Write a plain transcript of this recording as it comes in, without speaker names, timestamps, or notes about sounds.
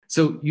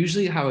So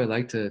usually how I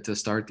like to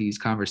start these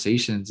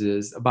conversations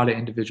is about an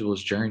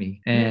individual's journey.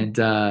 Mm,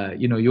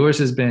 And yours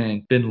has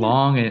been yeah,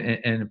 long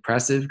and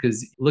impressive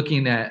because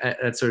looking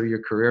at sort of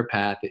your career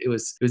path, it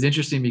was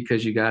interesting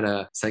because you got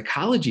a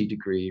psychology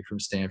degree from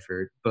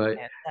Stanford, but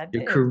yes, I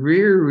your did.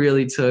 career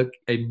really took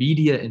a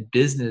media and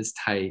business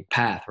type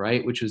path,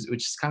 right? Which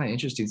is kind of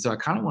interesting. So I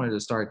kind of wanted to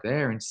start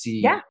there and see,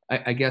 Yeah.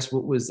 I guess,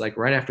 what was like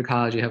right after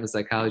college, you have a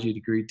psychology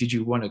degree. Did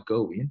you want to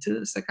go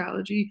into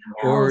psychology,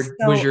 No, or was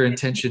so your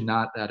intention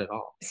not that at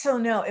all? So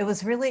no, it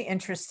was really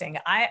interesting.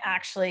 I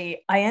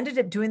ended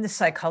up doing the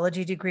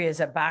psychology degree as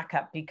a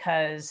backup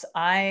because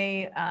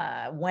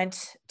I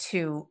went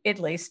to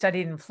Italy,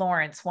 studied in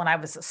Florence when I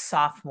was a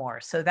sophomore.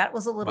 So that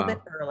was a little bit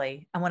Wow.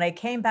 early. And when I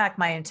came back,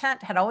 my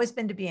intent had always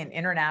been to be an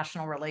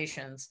international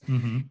relations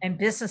Mhm. and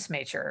business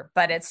major.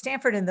 But at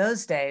Stanford in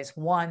those days,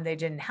 one, they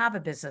didn't have a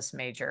business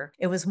major.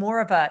 It was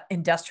more of a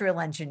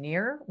industrial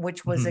engineer,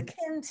 which was Mhm.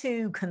 akin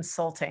to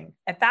consulting.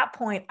 At that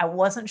point, I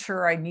wasn't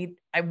sure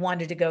I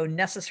wanted to go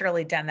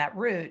necessarily down that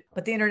route,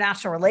 but the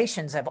international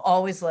relations, I've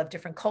always loved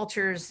different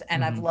cultures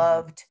and I've Mhm.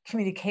 loved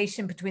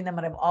communication between them.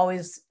 And I've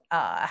always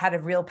had a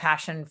real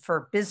passion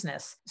for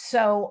business.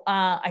 So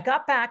I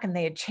got back and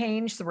they had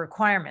changed the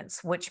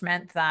requirements, which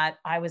meant that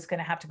I was going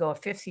to have to go a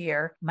fifth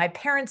year. My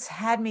parents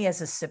had me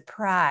as a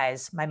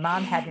surprise. My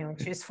mom had me when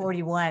she was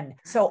 41.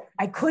 So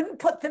I couldn't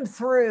put them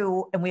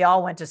through, and we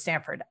all went to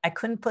Stanford. I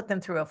couldn't put them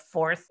through a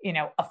fourth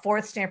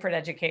Stanford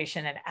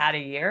education and add a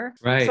year.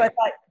 So I Right.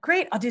 thought,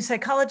 great, I'll do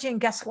psychology. And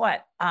guess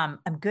what? I'm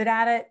good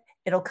at it.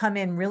 It'll come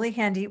in really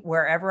handy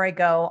wherever I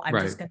go.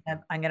 Right.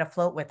 I'm gonna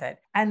float with it.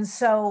 And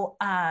so,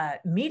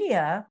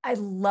 media, I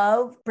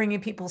love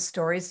bringing people's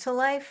stories to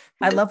life.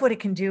 I love what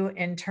it can do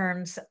in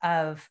terms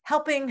of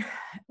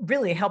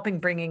really helping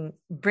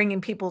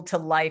bringing people to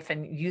life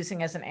and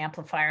using as an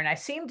amplifier. And I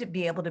seem to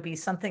be able to be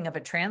something of a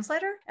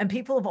translator, and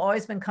people have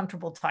always been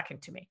comfortable talking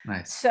to me.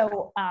 Nice.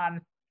 So,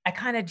 I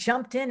kind of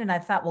jumped in and I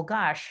thought, well,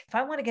 gosh, if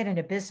I want to get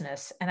into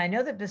business, and I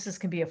know that business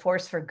can be a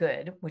force for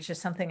good, which is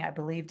something I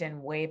believed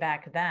in way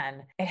back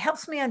then, it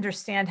helps me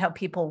understand how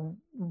people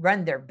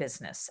run their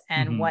business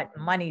and Mhm. what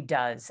money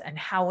does and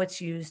how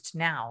it's used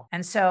now.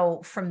 And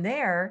so from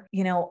there,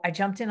 I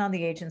jumped in on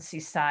the agency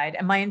side,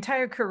 and my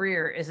entire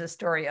career is a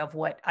story of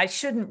what I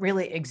shouldn't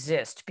really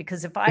exist.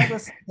 Because if I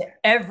listen to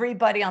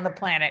everybody on the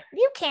planet,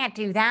 you can't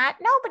do that.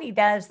 Nobody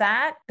does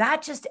that.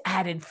 That just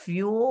added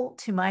fuel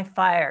to my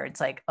fire. It's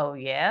like, oh,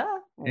 yeah,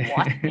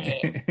 watch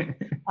it.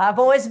 I've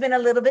always been a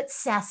little bit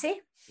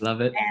sassy.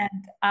 Love it.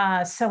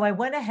 And so I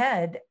went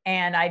ahead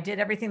and I did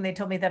everything they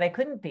told me that I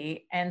couldn't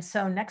be. And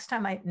so next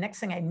thing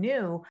I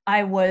knew,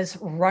 I was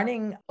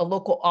running a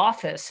local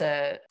office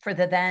for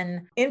the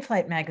then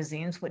in-flight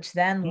magazines, which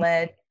then Mm,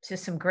 led to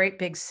some great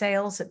big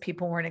sales that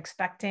people weren't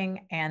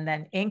expecting. And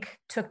then Inc.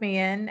 took me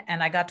in,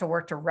 and I got to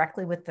work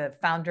directly with the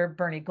founder,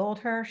 Bernie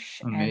Goldhirsch.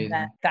 And then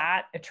amazing.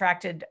 that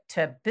attracted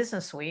to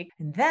Business Week.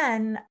 And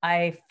then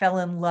I fell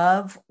in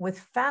love with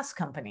Fast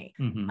Company.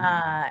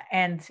 Mhm.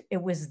 And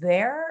it was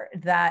there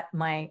that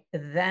my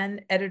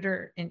then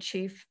editor in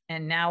chief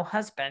and now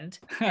husband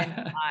and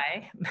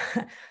I,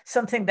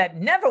 something that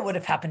never would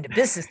have happened to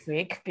Business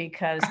Week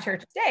because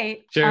Church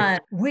State, Sure.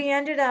 we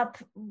ended up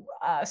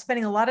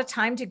spending a lot of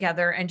time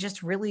together and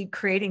just really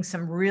creating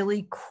some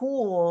really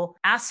cool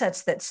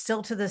assets that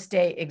still to this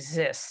day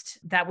exist.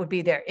 That would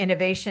be their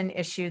innovation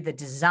issue, the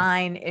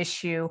design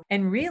issue,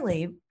 and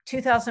really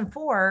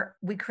 2004,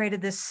 we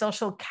created this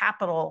social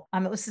capital.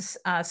 It was this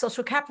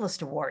social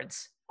capitalist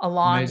awards,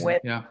 along Amazing.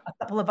 with Yeah. a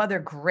couple of other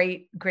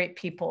great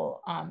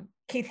people,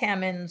 Keith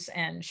Hammonds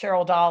and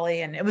Cheryl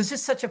Dolly. And it was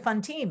just such a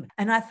fun team.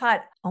 And I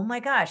thought, oh my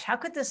gosh, how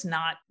could this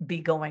not be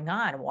going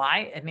on?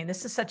 Why? I mean,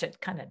 this is such a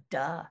kind of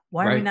duh.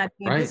 Why are we Right. not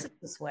doing Right. business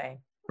this way?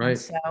 And Right.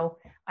 so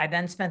I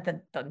then spent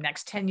the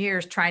next 10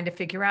 years trying to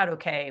figure out,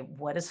 okay,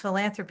 what does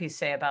philanthropy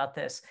say about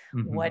this?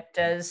 Mhm. What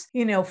does,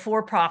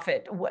 for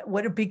profit,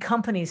 what do big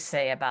companies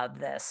say about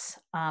this?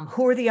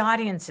 Who are the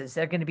audiences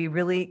that are going to be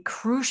really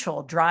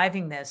crucial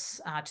driving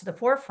this to the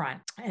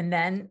forefront? And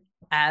then,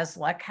 as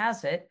luck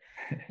has it,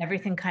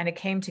 everything kind of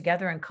came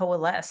together and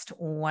coalesced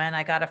when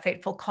I got a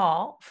fateful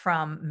call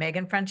from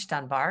Megan French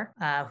Dunbar,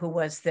 who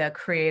was the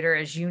creator,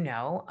 as you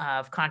know,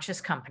 of Conscious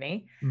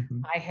Company.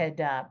 Mhm. I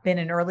had been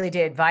an early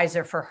day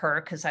advisor for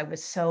her because I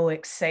was so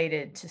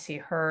excited to see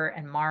her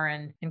and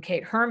Marin and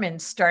Kate Herman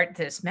start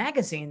this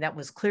magazine that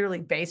was clearly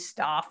based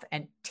off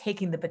and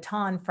taking the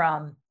baton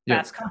from Yep.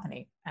 Fast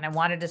Company. And I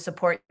wanted to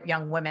support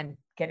young women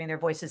getting their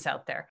voices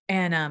out there.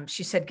 And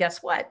she said,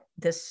 guess what?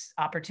 This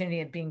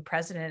opportunity of being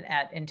president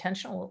at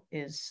Intentional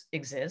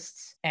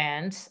exists.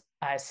 And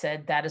I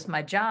said, that is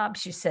my job.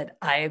 She said,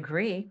 I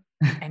agree.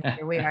 And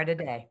here we are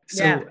today.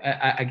 Yeah, So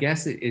I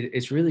guess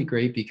it's really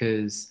great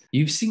because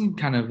you've seen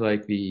kind of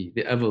like the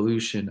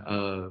evolution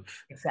of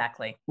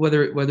exactly.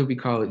 whether we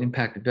call it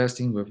impact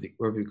investing, whether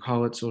we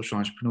call it social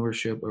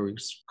entrepreneurship, or we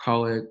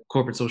call it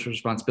corporate social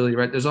responsibility,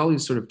 right? There's all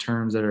these sort of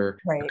terms that are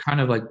Right. kind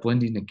of like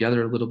blending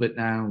together a little bit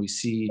now. We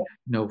see,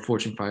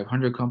 Fortune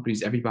 500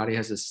 companies, everybody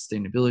has a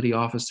sustainability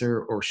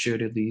officer or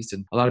should at least,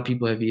 and a lot of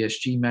people have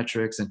ESG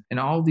metrics and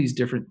all these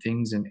different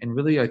things. And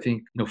really, I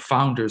think,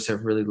 founders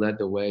have really led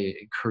the way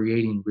in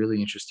creating really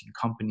interesting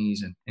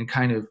companies and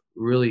kind of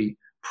really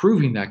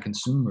proving that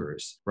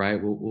consumers, right,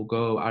 will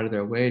go out of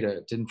their way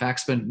to in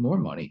fact spend more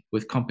money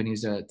with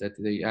companies that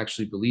they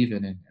actually believe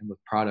in, and with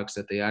products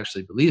that they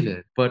actually believe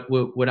in. But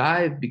what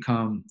I've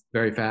become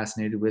very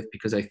fascinated with,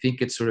 because I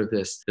think it's sort of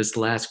this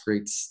last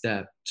great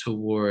step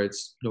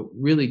towards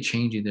really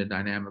changing the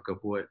dynamic of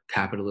what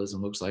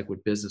capitalism looks like,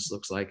 what business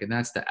looks like, and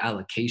that's the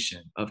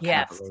allocation of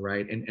Yes. capital,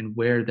 right? And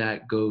where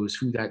that goes,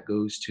 who that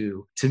goes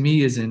to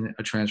me is in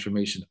a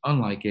transformation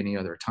unlike any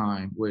other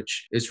time,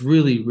 which is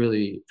really,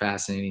 really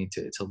fascinating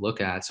to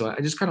look at. So I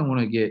just kind of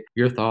want to get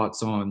your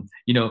thoughts on,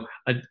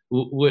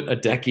 what a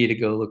decade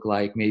ago looked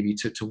like, maybe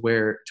to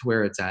where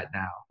it's at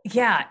now.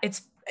 Yeah,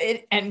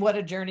 and what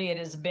a journey it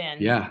has been.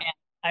 Yeah. And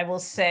I will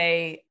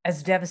say,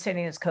 as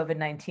devastating as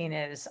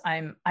COVID-19 is,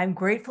 I'm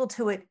grateful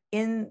to it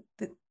in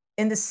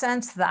the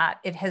sense that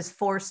it has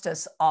forced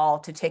us all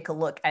to take a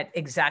look at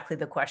exactly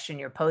the question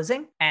you're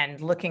posing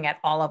and looking at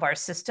all of our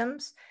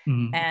systems.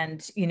 Mhm.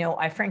 And,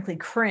 I frankly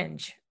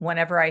cringe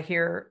whenever I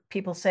hear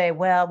people say,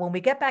 well, when we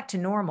get back to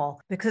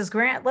normal, because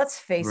Grant, let's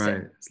face it,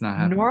 Right. It's not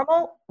happening.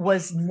 normal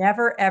was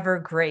never, ever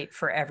great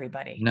for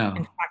everybody. In No,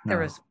 fact, there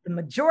no. was the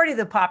majority of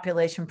the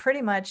population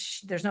pretty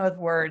much, there's no other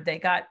word, they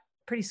got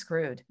pretty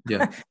screwed.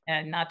 Yeah.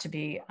 And not to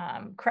be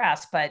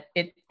crass, but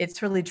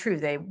it's really true.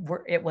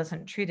 It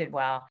wasn't treated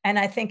well. And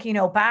I think,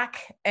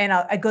 back, and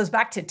it goes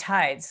back to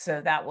tides.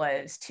 So that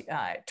was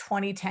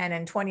 2010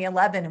 and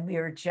 2011.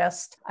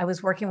 And I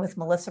was working with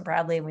Melissa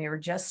Bradley, and we were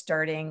just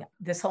starting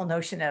this whole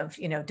notion of,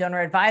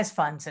 donor advised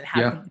funds and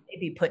how Yeah. could they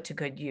be put to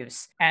good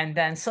use. And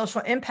then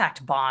social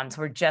impact bonds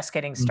were just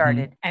getting Mhm.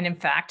 started. And in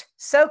fact,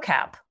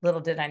 SOCAP, little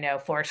did I know,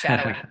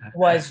 foreshadowing,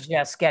 was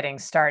just getting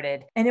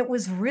started. And it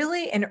was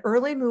really an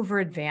early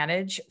mover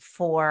advantage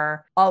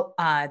for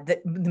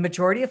the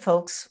majority of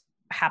folks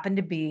happened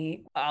to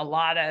be a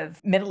lot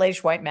of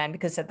middle-aged white men,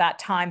 because at that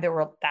time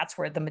that's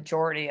where the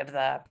majority of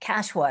the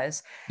cash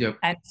was. Yep.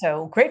 And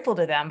so grateful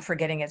to them for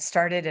getting it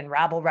started and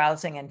rabble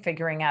rousing and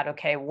figuring out,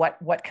 okay,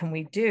 what can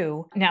we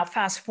do? Now,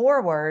 fast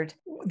forward,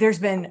 there's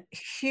been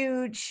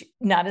huge,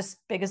 not as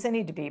big as they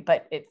need to be,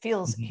 but it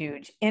feels Mhm.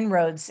 huge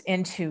inroads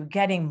into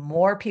getting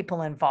more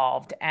people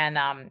involved. And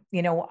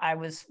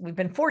we've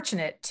been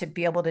fortunate to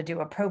be able to do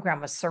a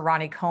program with Sir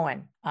Ronnie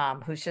Cohen,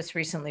 who's just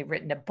recently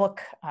written a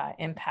book,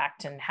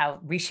 Impact, and how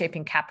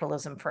reshaping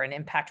capitalism for an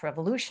impact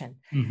revolution.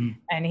 Mhm.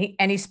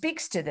 And he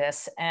speaks to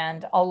this,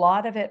 and a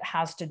lot of it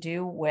has to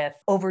do with,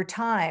 over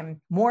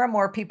time, more and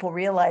more people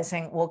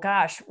realizing, well,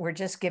 gosh, we're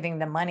just giving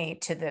the money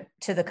to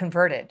the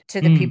converted,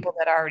 to the Mm. people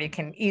that already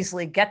can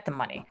easily get the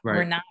money. We're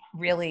Right. not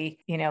really,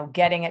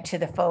 getting it to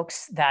the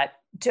folks that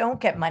don't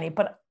get money.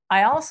 But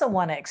I also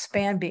want to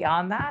expand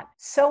beyond that.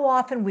 So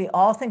often we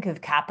all think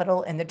of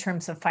capital in the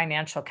terms of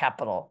financial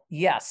capital.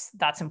 Yes,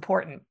 that's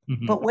important.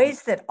 Mhm. But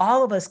ways that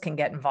all of us can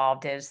get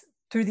involved is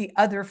through the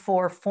other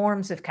four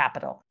forms of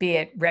capital, be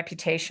it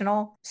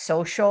reputational,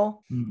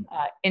 social, Mm.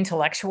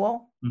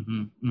 intellectual,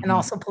 Mhm. and Mhm.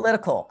 also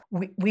political.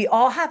 We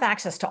all have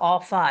access to all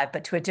five,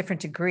 but to a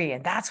different degree.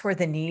 And that's where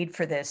the need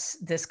for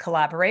this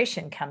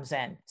collaboration comes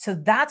in. So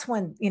that's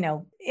when,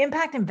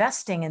 impact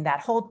investing, and that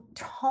whole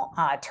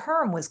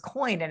term was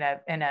coined in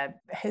a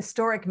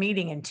historic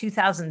meeting in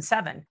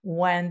 2007,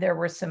 when there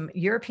were some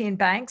European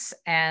banks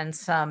and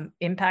some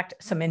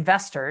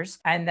investors,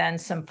 and then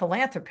some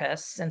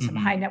philanthropists and some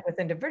high Mhm. net worth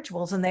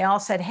individuals. And they all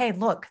said, hey,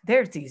 look,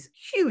 there's these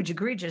huge,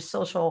 egregious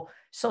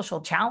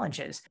social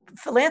challenges.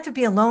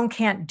 Philanthropy alone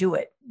can't do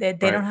it. They Right.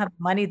 don't have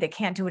money. They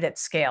can't do it at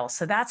scale.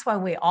 So that's why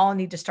we all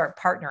need to start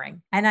partnering.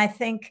 And I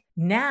think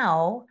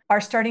now are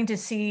starting to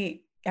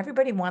see,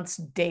 everybody wants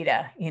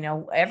data.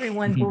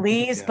 Everyone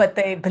believes, Yeah. but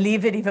they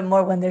believe it even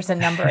more when there's a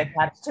number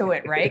attached to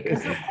it, right?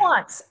 Because they're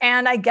quants.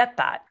 And I get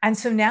that. And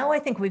so now I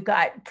think we've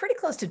got pretty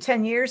close to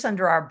 10 years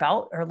under our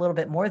belt, or a little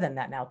bit more than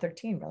that now,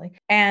 13 really.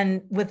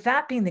 And with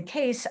that being the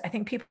case, I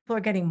think people are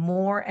getting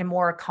more and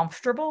more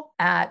comfortable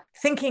at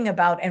thinking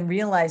about and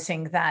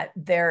realizing that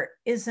there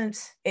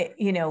isn't,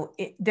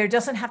 there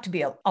doesn't have to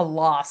be a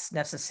loss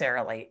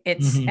necessarily.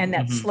 Mhm. And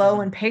that Mhm.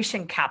 slow and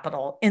patient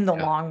capital in the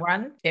Yeah. long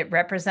run, it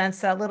represents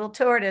that little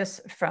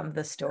tortoise from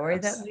the story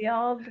that Yes. we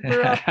all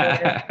grew up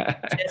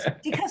with. Just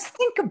because,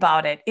 think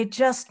about it, it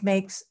just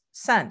makes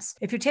sense.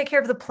 If you take care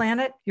of the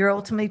planet, you're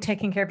ultimately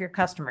taking care of your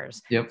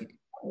customers, Yep.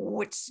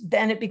 which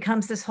then it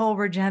becomes this whole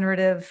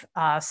regenerative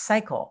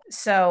cycle.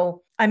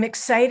 So I'm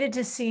excited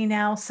to see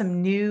now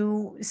some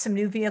new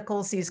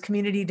vehicles, these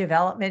community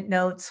development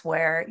notes,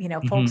 where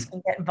folks Mhm.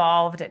 can get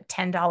involved at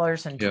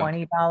 $10 and Yeah.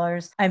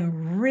 $20.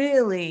 I'm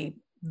really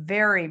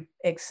very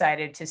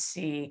excited to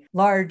see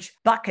large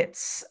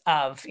buckets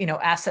of,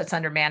 assets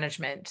under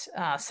management,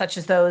 such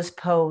as those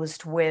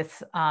posed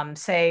with,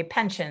 say,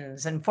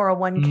 pensions and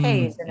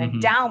 401ks and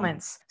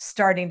endowments,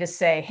 starting to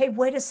say, "Hey,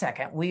 wait a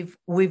second, we've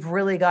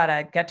really got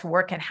to get to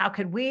work, and how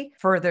could we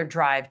further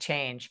drive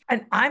change?"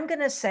 And I'm going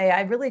to say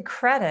I really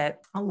credit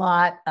a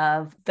lot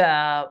of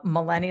the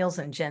millennials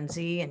and Gen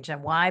Z and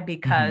Gen Y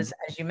because,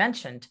 as you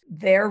mentioned,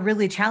 they're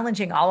really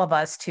challenging all of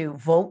us to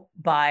vote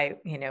by,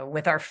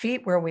 with our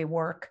feet where we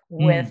work,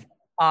 with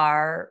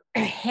our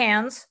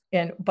hands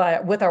and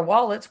with our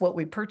wallets, what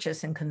we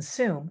purchase and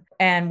consume,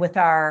 and with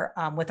our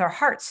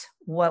hearts,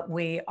 what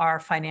we are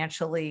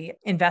financially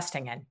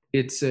investing in.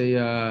 It's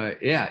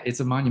it's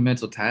a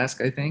monumental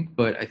task, I think.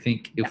 But I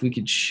think if we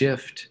could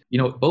shift,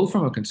 both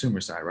from a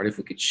consumer side, right? If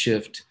we could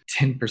shift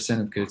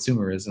 10% of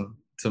consumerism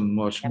to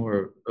much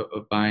more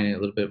of buying it a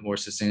little bit more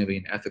sustainably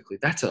and ethically,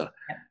 that's a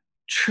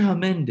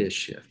tremendous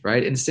shift,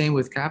 right? And same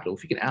with capital.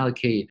 If you can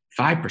allocate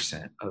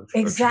 5% of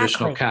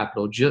traditional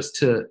capital just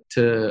to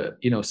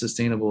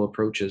sustainable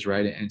approaches,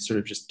 right, and sort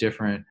of just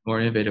different,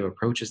 more innovative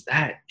approaches,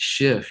 that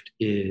shift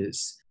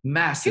is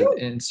massive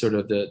in sort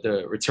of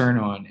the return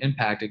on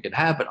impact it could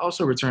have, but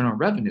also return on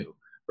revenue,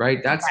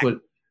 right? That's what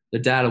the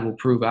data will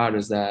prove out,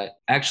 is that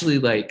actually,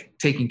 like,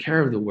 taking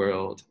care of the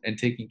world and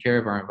taking care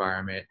of our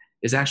environment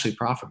is actually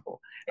profitable.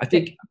 I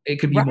think it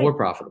could be more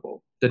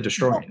profitable than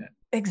destroying it.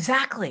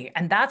 Exactly.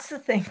 And that's the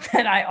thing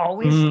that I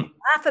always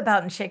laugh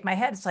about and shake my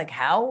head. It's like,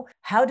 how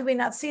do we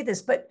not see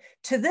this? But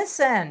to this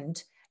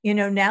end,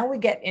 now we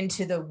get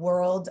into the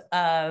world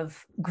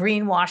of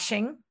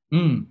greenwashing,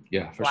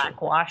 for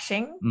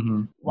blackwashing,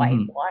 sure.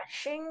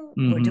 whitewashing.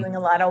 We're doing a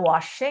lot of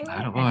washing. A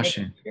lot of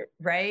washing.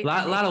 Right? A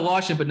lot of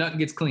washing, but nothing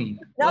gets clean.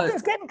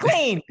 Nothing's getting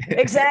clean.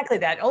 Exactly.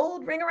 That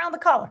old ring around the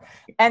collar.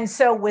 And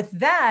so with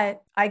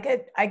that, I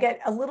get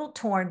a little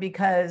torn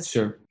because,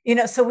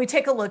 so we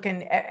take a look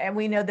and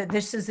we know that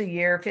this is the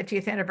year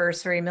 50th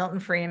anniversary, Milton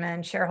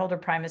Friedman, shareholder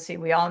primacy.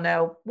 We all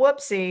know,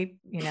 whoopsie,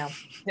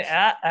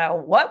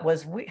 what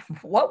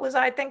was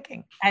I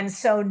thinking? And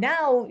so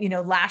now,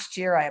 last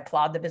year I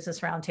applaud the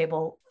Business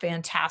Roundtable.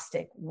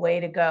 Fantastic. Way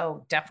to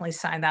go. Definitely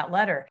sign that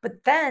letter.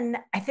 But then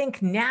I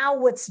think now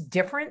what's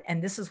different,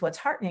 and this is what's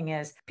heartening,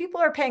 is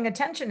people are paying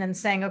attention and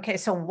saying, okay,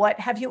 so what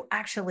have you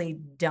actually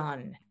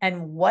done?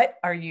 And what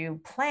are you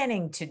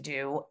planning to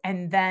do?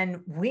 And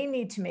then we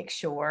need to make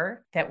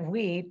sure that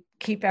we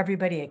keep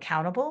everybody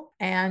accountable.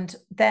 And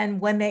then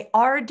when they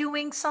are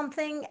doing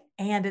something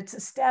and it's a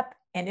step,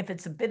 and if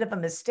it's a bit of a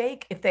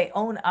mistake, if they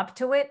own up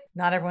to it,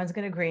 not everyone's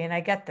going to agree. And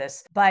I get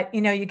this, but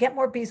you get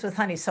more bees with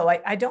honey. So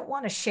I don't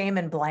want to shame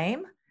and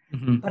blame.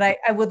 But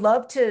I would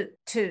love to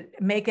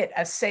make it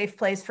a safe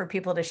place for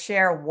people to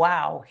share,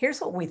 wow,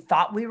 here's what we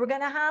thought we were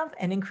going to have,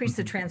 and increase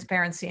the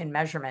transparency and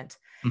measurement.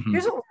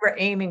 Here's what we were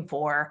aiming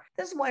for.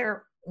 This is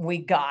where we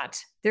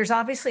got. There's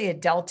obviously a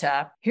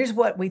delta. Here's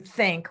what we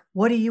think.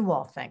 What do you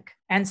all think?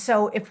 And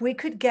so if we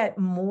could get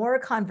more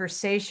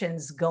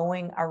conversations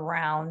going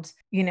around,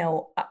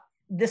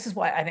 this is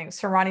why I think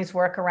Sarani's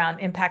work around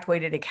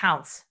impact-weighted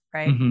accounts,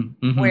 right?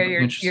 Where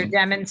you're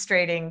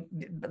demonstrating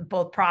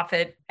both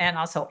profit and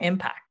also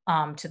impact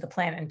to the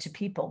planet and to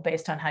people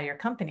based on how your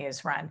company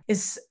is run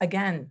is,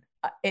 again,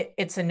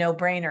 it's a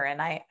no-brainer.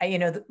 And I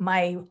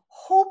my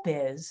hope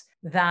is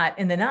that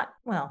in the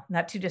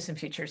not too distant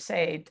future,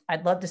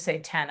 I'd love to say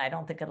 10. I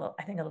think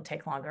it'll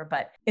take longer,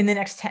 but in the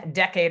next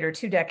decade or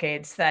 2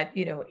 decades, that,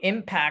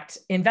 impact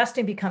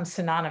investing becomes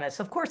synonymous.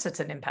 Of course, it's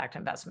an impact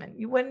investment.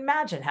 You wouldn't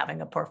imagine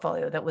having a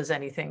portfolio that was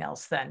anything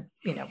else than,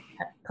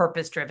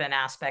 purpose-driven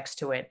aspects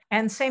to it.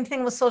 And same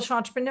thing with social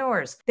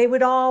entrepreneurs. They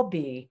would all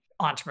be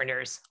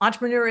entrepreneurs.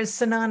 Entrepreneur is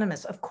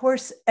synonymous. Of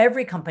course,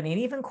 every company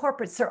and even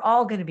corporates, they're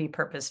all going to be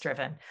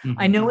purpose-driven.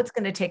 I know it's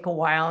going to take a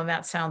while, and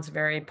that sounds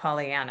very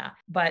Pollyanna,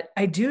 but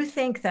I do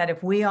think that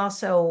if we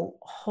also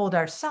hold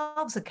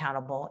ourselves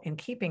accountable in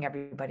keeping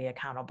everybody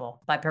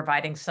accountable by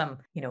providing some,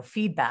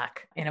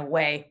 feedback in a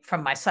way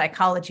from my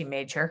psychology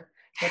major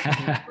that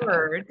can be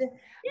heard,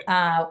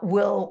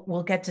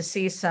 we'll get to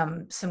see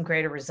some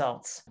greater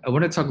results. I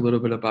want to talk a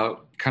little bit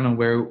about kind of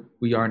where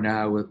we are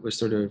now with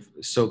sort of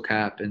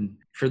SOCAP. And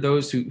for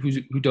those who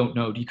don't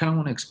know, do you kind of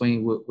want to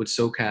explain what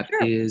SOCAP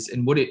is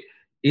and what it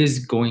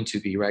is going to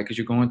be, right? Because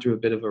you're going through a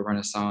bit of a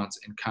renaissance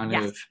and kind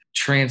of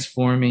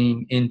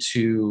transforming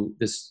into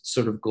this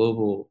sort of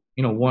global,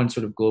 one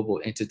sort of global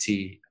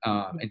entity,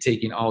 and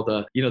taking all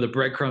the, the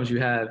breadcrumbs you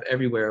have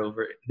everywhere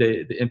over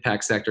the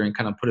impact sector and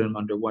kind of putting them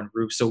under one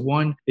roof. So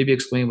maybe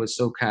explain what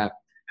SOCAP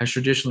has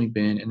traditionally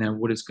been, and then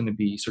what it's going to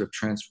be sort of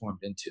transformed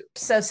into.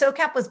 So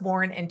SOCAP was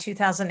born in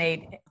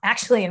 2008,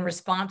 actually in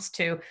response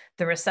to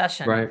the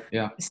recession. Right,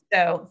 yeah.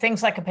 So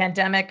things like a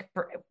pandemic,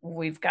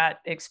 we've got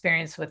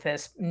experience with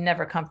this,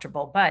 never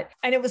comfortable,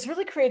 and it was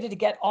really created to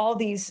get all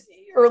these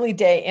early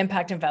day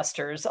impact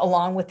investors,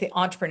 along with the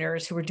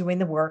entrepreneurs who were doing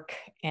the work,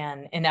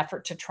 and an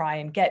effort to try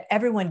and get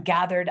everyone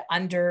gathered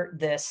under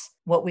this,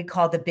 what we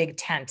call the big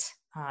tent.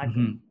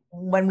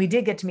 When we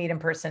did get to meet in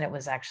person, it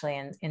was actually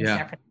in San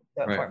Francisco.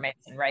 Fort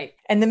Mason, right?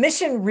 And the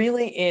mission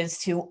really is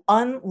to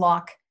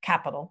unlock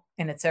capital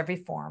in its every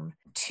form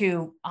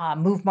to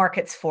move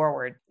markets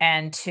forward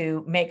and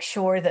to make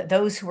sure that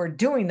those who are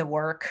doing the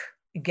work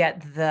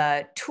get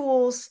the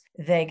tools,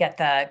 they get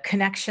the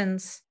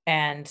connections,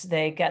 and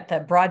they get the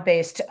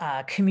broad-based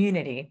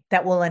community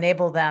that will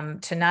enable them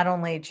to not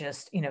only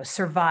just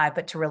survive,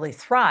 but to really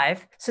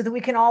thrive, so that we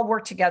can all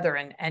work together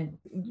and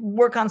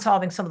work on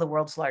solving some of the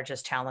world's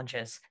largest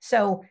challenges.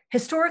 So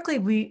historically,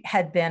 we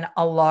had been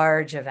a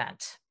large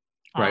event.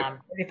 Right.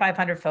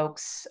 3,500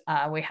 folks.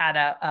 We had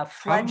a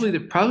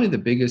probably the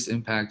biggest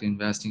impact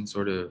investing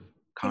sort of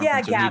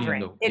conference or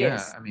gathering. meeting. It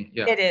is.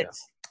 It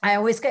is. I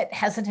always get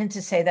hesitant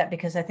to say that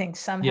because I think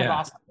some have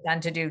also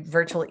begun to do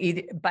virtual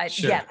either, but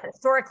yes,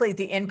 historically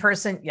the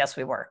in-person, yes,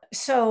 we were.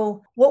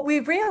 So what we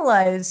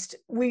realized,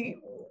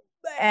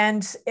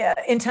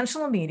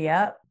 Intentional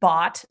Media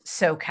bought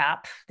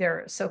SoCap.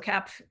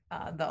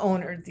 The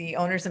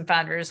owners and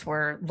founders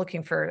were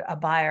looking for a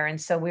buyer. And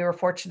so we were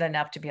fortunate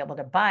enough to be able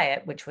to buy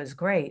it, which was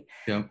great.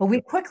 Yeah. But we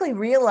quickly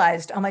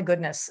realized, oh my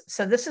goodness,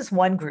 so this is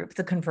one group,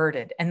 the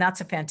converted, and that's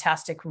a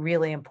fantastic,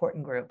 really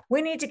important group.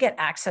 We need to get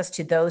access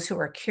to those who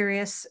are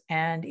curious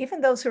and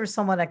even those who are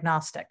somewhat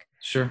agnostic.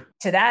 Sure.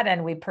 To that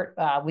end,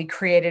 we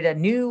created a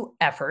new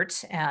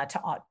effort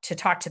to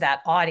talk to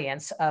that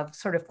audience of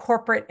sort of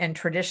corporate and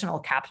traditional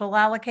capital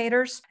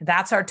allocators.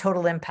 That's our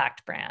Total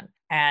Impact brand.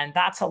 And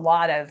that's a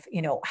lot of,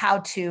 how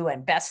to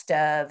and best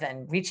of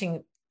and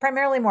reaching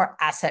primarily more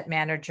asset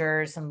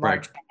managers and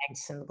large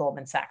banks and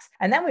Goldman Sachs.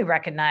 And then we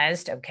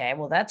recognized, okay,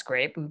 well, that's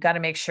great. We've got to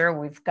make sure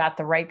we've got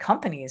the right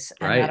companies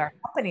and that our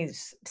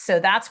companies. So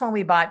that's when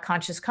we bought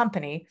Conscious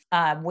Company,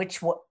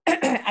 which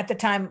at the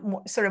time,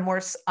 sort of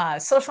more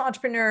social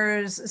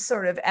entrepreneurs,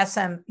 sort of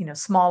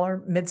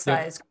smaller,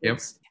 mid-sized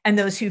groups, and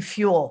those who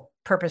fuel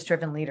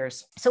purpose-driven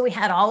leaders. So we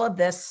had all of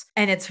this,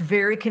 and it's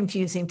very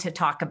confusing to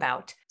talk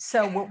about.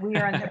 So what we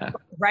are in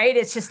right?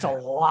 It's just a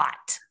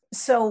lot.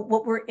 So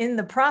what we're in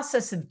the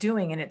process of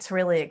doing, and it's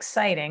really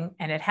exciting,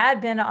 and it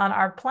had been on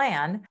our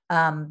plan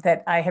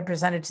that I had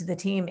presented to the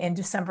team in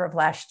December of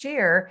last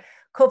year,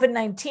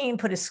 COVID-19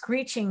 put a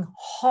screeching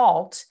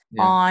halt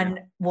on,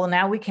 well,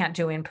 now we can't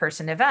do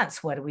in-person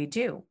events. What do we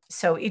do?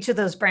 So each of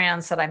those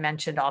brands that I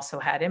mentioned also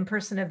had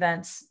in-person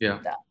events.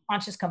 The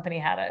Conscious Company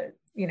had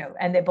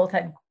and they both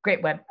had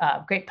great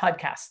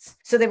podcasts.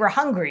 So they were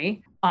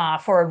hungry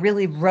for a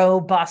really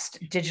robust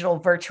digital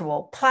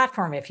virtual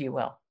platform, if you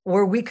will,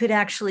 where we could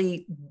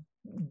actually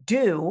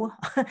do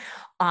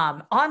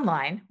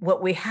online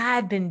what we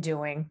had been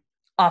doing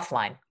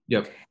offline.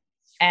 Yep.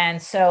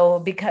 And so,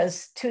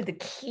 because two of the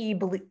key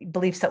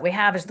beliefs that we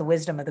have is the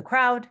wisdom of the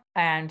crowd,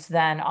 and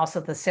then also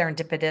the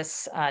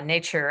serendipitous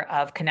nature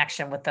of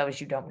connection with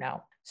those you don't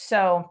know.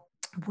 So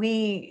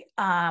we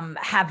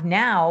have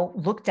now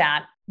looked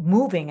at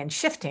moving and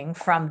shifting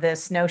from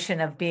this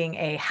notion of being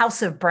a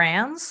house of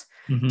brands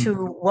to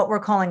what we're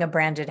calling a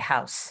branded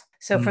house.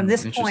 So from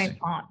this point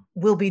on,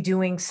 we'll be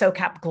doing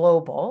SoCap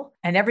Global,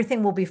 and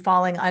everything will be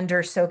falling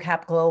under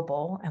SoCap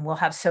Global, and we'll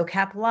have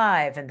SoCap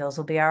Live, and those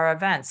will be our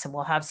events, and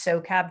we'll have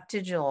SoCap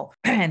Digital,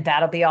 and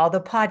that'll be all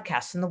the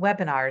podcasts and the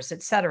webinars,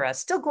 et cetera.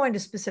 Still going to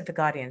specific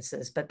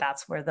audiences, but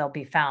that's where they'll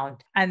be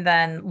found. And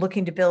then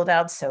looking to build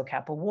out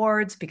SoCap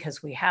Awards,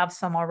 because we have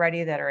some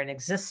already that are in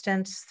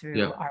existence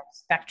through our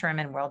Spectrum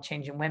and World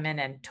Changing Women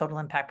and Total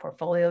Impact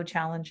Portfolio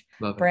Challenge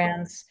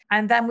brands.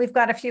 And then we've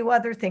got a few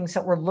other things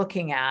that we're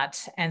looking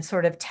at and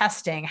sort of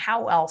testing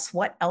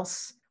what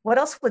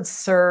else would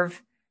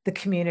serve the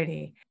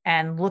community,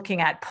 and looking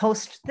at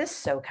post this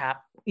SoCap,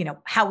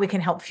 how we can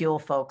help fuel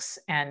folks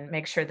and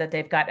make sure that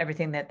they've got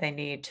everything that they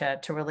need to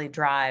really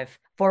drive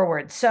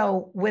forward.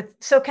 So with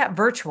SoCap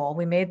Virtual,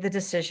 we made the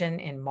decision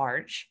in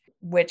March,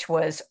 which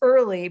was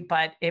early,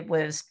 but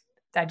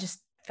I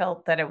just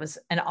felt that it was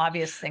an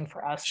obvious thing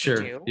for us to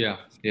do.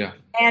 Yeah.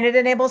 And it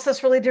enables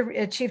us really to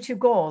achieve two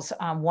goals.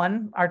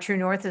 One, our true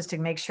north is to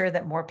make sure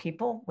that more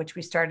people, which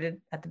we started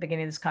at the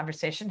beginning of this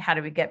conversation, how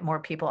do we get more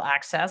people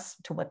access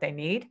to what they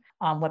need?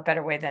 What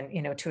better way than,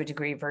 to a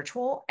degree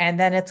virtual? And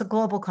then it's a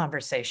global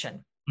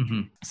conversation.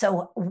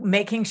 So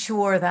making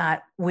sure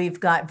that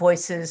we've got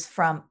voices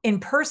from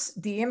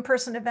the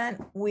in-person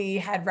event, we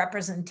had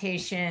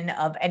representation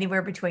of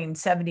anywhere between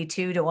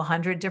 72 to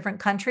 100 different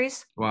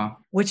countries. Wow.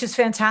 Which is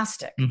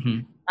fantastic.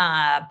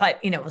 But,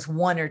 it was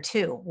one or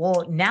two.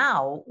 Well,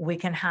 now we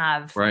can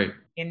have,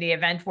 in the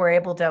event, we're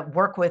able to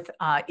work with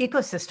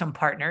ecosystem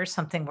partners,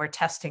 something we're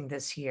testing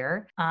this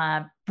year.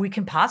 We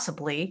can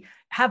possibly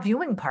have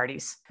viewing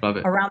parties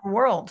around the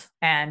world.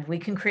 And we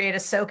can create a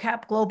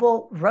SoCap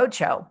Global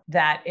Roadshow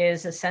that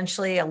is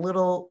essentially a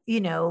little,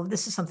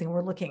 this is something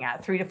we're looking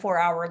at, 3 to 4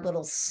 hour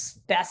little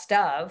best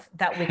of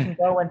that we can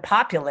go and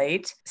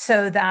populate,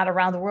 so that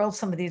around the world,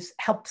 some of these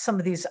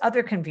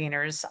other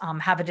conveners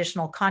have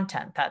additional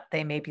content that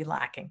they may be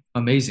lacking.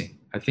 Amazing.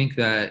 I think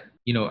that,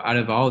 out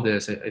of all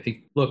this, I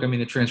think,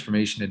 the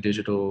transformation to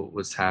digital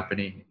was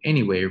happening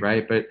anyway,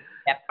 right? But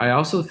I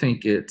also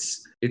think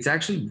it's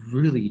actually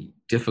really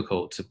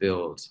difficult to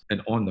build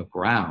an on the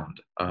ground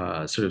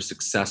sort of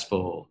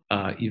successful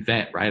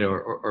event, right?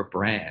 Or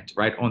brand,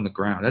 right? On the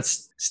ground.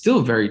 That's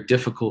still very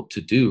difficult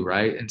to do,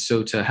 right? And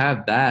so to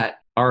have that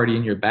already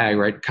in your bag,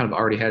 right? Kind of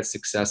already had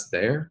success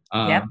there.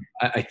 Yep.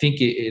 I think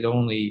it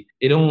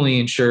only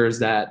ensures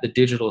that the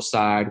digital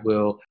side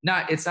will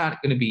not, it's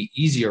not going to be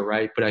easier,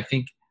 right? But I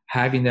think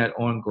having that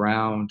on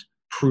ground,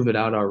 prove it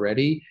out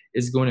already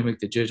is going to make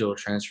the digital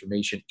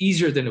transformation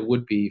easier than it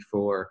would be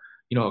for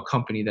a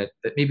company that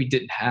maybe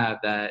didn't have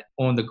that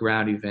on the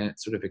ground event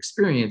sort of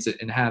experience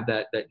and have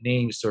that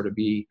name sort of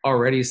be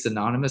already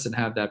synonymous and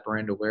have that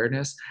brand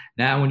awareness.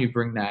 Now when you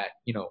bring that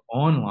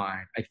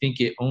online, I think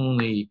it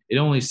only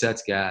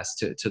sets gas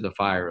to the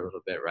fire a little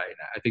bit, right?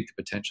 I think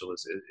the potential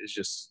is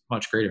just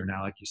much greater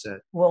now, like you said.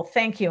 Well,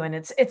 thank you. And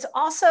it's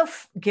also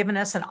given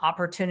us an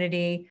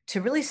opportunity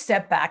to really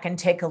step back and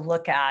take a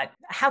look at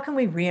how can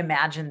we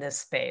reimagine this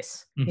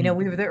space. We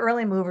were the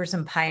early movers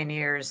and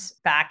pioneers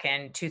back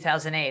in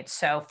 2008.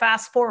 So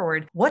fast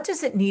forward, what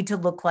does it need to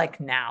look like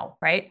now,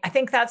 right? I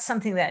think that's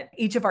something that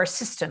each of our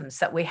systems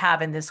that we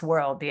have in this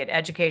world, be it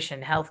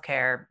education,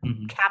 healthcare,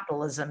 Hmm.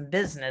 capitalism,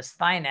 business,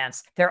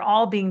 finance, they're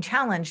all being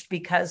challenged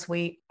because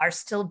we are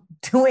still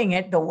doing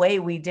it the way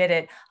we did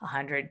it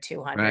 100,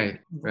 200, Right,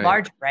 right.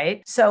 larger,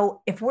 right?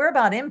 So if we're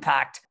about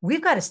impact,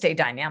 we've got to stay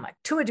dynamic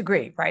to a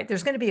degree, right?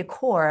 There's going to be a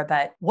core,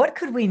 but what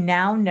could we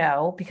now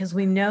know? Because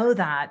we know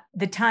that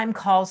the time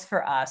calls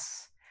for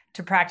us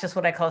to practice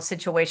what I call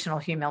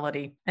situational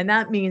humility. And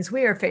that means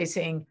we are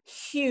facing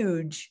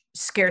huge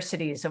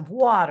scarcities of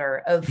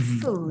water, of Hmm.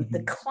 food. The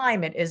Hmm.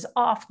 climate is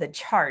off the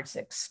charts,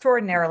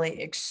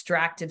 extraordinarily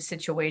extractive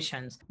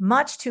situations,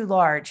 much too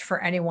large for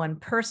any one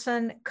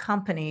person,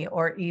 company,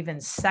 or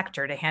even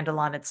sector to handle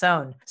on its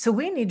own. So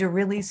we need to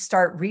really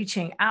start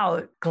reaching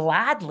out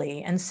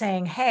gladly and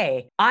saying,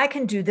 hey, I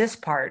can do this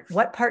part.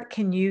 What part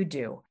can you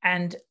do?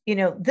 And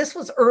this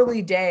was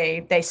early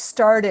day. They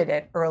started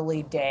it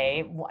early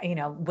day,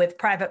 with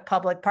private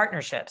public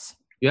partnerships.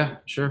 Yeah,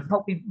 sure.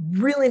 But we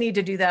really need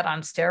to do that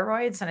on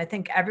steroids. And I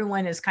think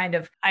everyone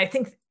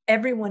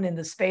in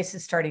the space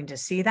is starting to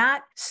see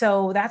that.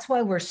 So that's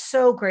why we're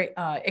so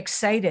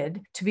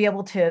excited to be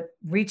able to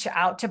reach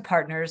out to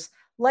partners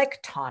like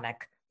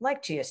Tonic,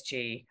 like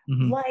GSG,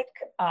 Hmm. like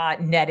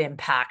Net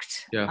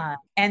Impact, Yeah.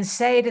 and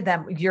say to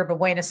them, Yerba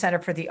Buena Center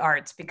for the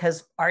Arts,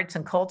 because arts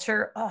and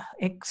culture,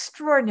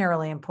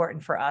 extraordinarily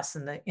important for us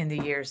in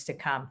the years to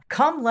come.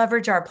 Come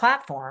leverage our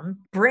platform,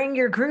 bring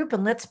your group,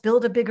 and let's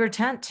build a bigger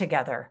tent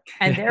together,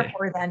 and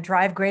therefore then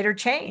drive greater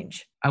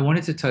change. I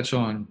wanted to touch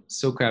on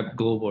SoCap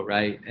Global,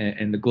 right,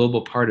 and the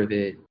global part of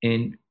it.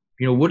 And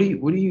what are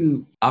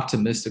you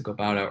optimistic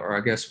about, or I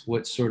guess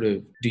what sort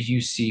of do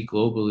you see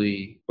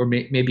globally, or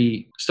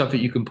maybe stuff that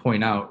you can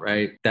point out,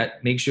 right,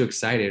 that makes you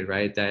excited,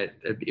 right? That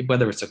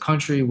whether it's a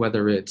country,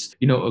 whether it's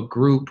a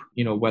group,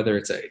 whether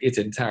it's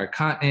an entire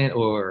continent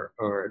or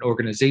an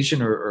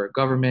organization or a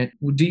government,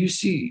 do you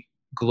see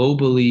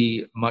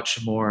globally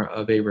much more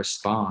of a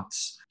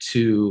response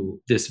to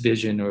this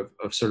vision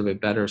of sort of a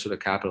better sort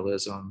of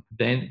capitalism,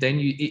 then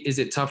is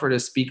it tougher to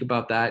speak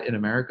about that in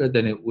America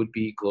than it would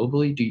be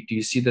globally? Do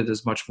you see that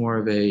there's much more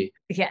of a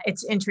Yeah,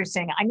 it's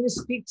interesting. I'm going to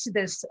speak to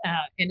this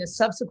in a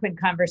subsequent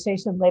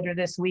conversation later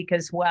this week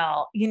as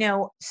well.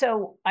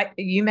 So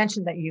you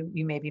mentioned that you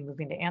may be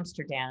moving to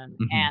Amsterdam,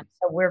 Mhm. and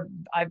so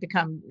I've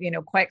become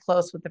quite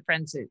close with the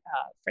friends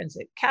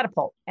at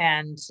Catapult,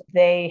 and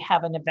they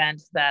have an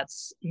event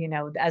that's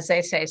as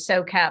they say,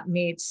 SoCap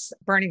meets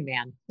Burning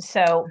Man.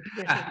 So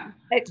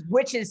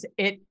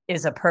it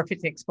is a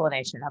perfect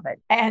explanation of it.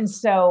 And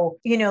so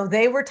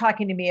they were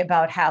talking to me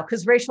about how,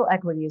 because racial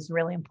equity is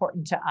really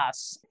important to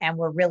us, and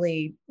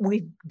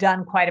we've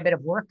done quite a bit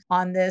of work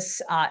on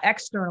this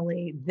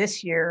externally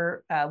this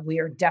year. We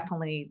are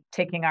definitely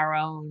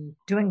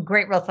doing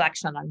great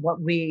reflection on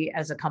what we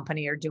as a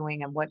company are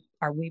doing and what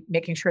are we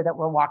making sure that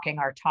we're walking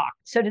our talk.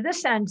 So to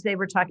this end, they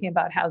were talking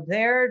about how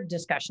their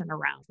discussion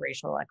around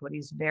racial equity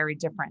is very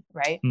different,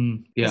 right?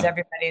 Because Yeah,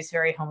 everybody's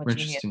very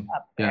homogeneous interesting.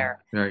 up Yeah,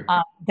 there.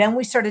 right. Then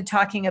we started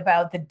talking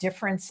about the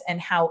difference and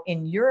how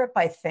in Europe,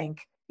 I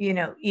think,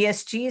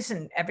 ESGs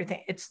and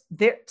everything, it's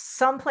there.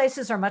 Some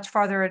places are much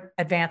farther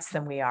advanced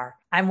than we are.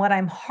 And what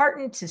I'm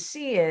heartened to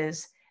see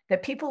is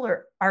that people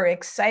are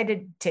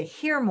excited to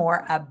hear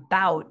more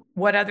about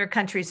what other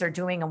countries are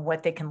doing and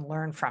what they can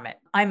learn from it.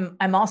 I'm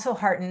also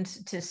heartened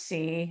to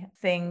see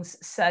things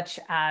such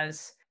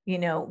as,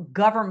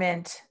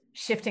 government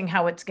shifting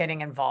how it's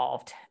getting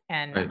involved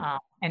Right.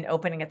 and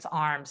opening its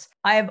arms.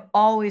 I have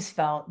always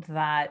felt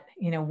that,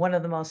 one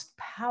of the most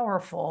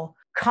powerful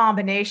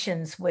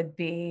combinations would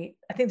be,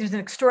 I think there's an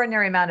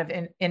extraordinary amount of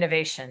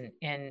innovation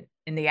in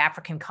the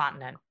African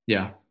continent.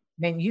 Yeah. I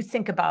mean, you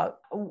think about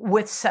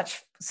with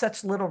such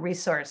little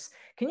resource.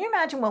 Can you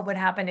imagine what would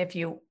happen if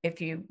you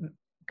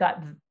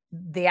got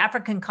the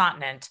African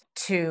continent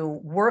to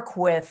work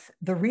with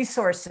the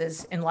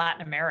resources in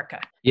Latin America?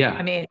 I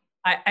Yeah. mean,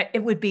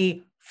 it would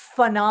be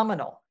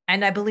phenomenal.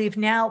 And I believe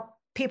now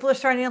people are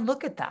starting to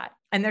look at that.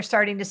 And they're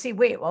starting to see,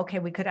 wait, okay,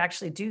 we could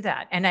actually do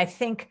that. And I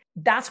think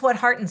that's what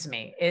heartens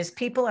me is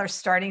people are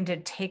starting to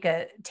take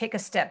a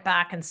step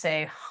back and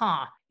say,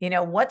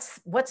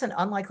 what's an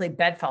unlikely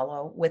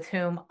bedfellow with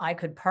whom I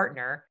could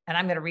partner? And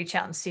I'm going to reach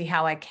out and see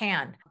how I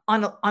can.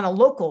 On a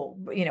local,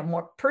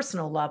 more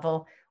personal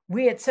level,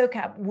 we at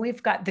SOCAP,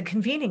 we've got the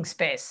convening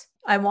space.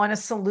 I want to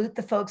salute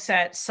the folks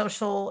at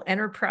Social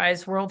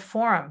Enterprise World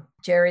Forum.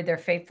 Jerry, their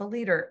faithful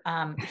leader.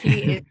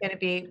 He is going to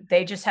be,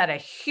 they just had a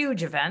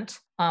huge event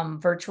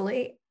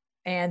virtually,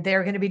 and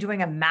they're going to be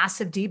doing a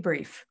massive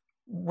debrief,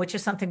 which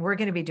is something we're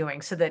going to be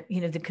doing so that,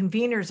 the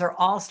conveners are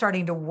all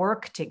starting to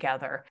work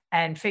together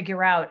and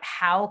figure out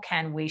how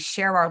can we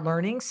share our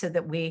learnings so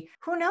that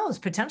who knows,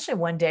 potentially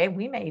one day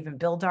we may even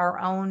build our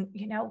own,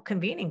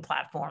 convening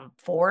platform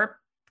for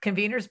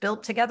conveners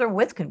built together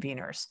with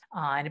conveners,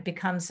 and it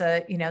becomes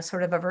a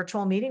sort of a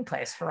virtual meeting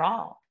place for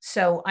all.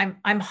 So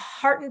I'm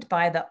heartened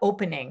by the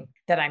opening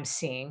that I'm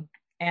seeing,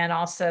 and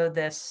also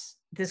this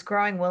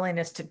growing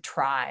willingness to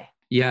try.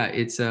 Yeah,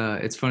 it's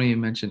funny you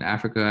mentioned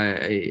Africa.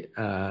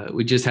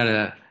 We just had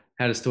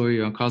a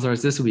story on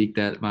Cause this week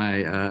that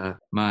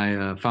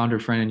my founder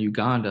friend in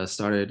Uganda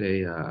started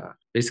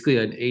basically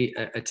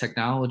a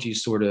technology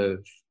sort of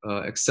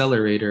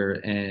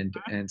accelerator and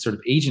sort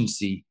of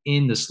agency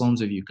in the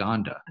slums of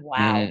Uganda.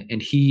 Wow.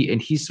 And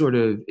he sort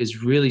of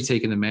is really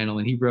taking the mantle,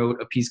 and he wrote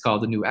a piece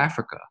called The New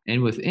Africa.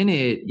 And within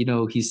it,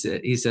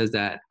 he says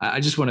that, I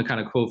just want to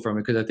kind of quote from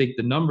it because I think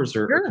the numbers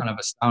are kind of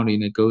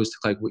astounding. It goes to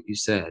like what you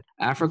said.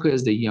 Africa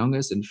is the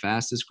youngest and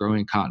fastest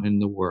growing continent in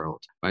the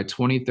world. By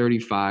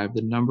 2035,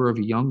 the number of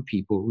young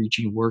people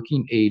reaching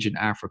working age in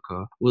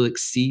Africa will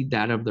exceed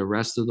that of the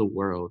rest of the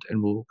world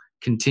and will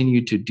continue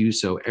to do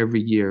so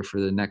every year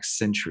for the next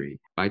century.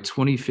 By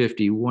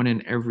 2050, 1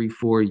 in every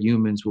 4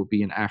 humans will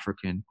be an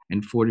African,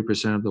 and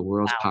 40% of the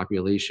world's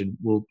population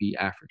will be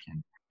African.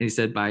 And he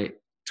said by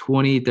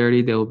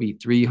 2030, there will be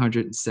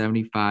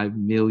 375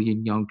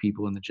 million young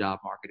people in the job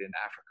market in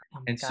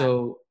Africa. And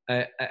so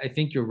I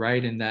think you're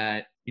right in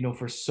that,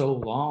 for so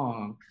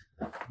long,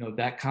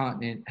 that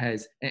continent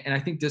has, and I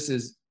think this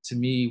is to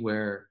me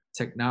where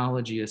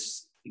technology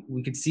is,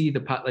 we could see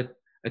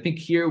I think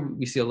here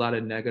we see a lot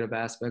of negative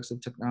aspects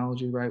of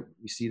technology, right?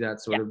 We see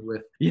that sort of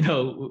with, with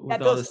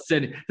all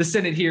the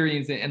Senate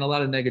hearings and a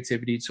lot of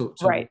negativity to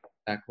right.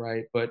 Back,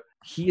 right? But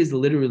he is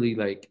literally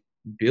like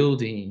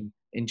building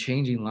and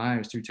changing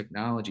lives through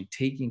technology,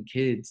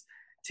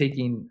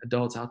 taking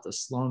adults out the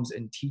slums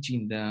and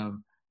teaching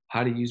them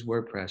how to use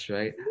WordPress,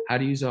 right? How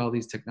to use all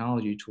these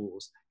technology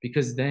tools,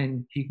 because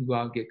then he can go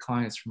out and get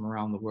clients from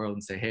around the world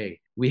and say, hey,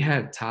 we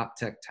have top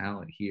tech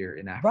talent here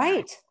in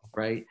Africa,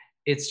 right?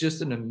 It's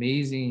just an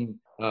amazing,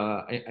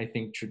 I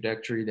think,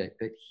 trajectory that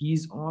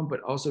he's on, but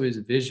also his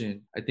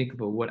vision, I think,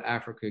 about what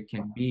Africa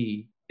can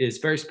be is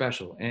very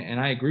special. And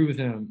I agree with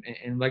him.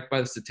 And like by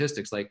the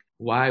statistics, like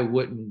why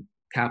wouldn't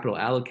capital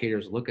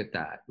allocators look at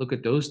that? Look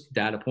at those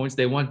data points.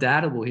 They want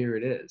data. Well, here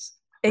it is.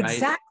 Right?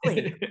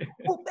 Exactly.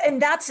 Well,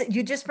 and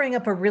you just bring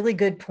up a really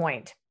good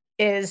point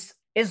is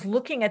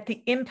looking at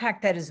the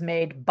impact that is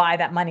made by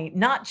that money,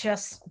 not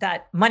just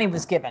that money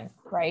was given,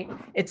 right?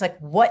 It's like,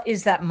 what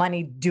is that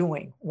money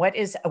doing?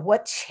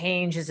 What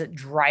change is it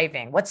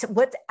driving?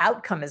 What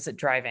outcome is it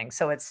driving?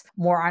 So it's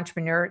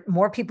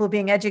more people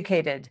being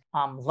educated,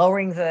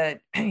 lowering the,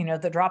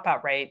 the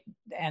dropout rate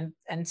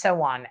and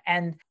so on.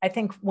 And I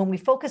think when we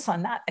focus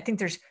on that, I think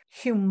there's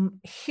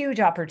huge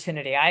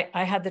opportunity.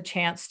 I had the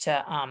chance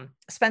to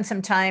spend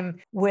some time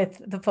with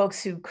the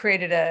folks who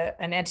created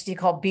an entity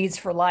called Beads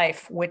for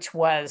Life, which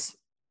was,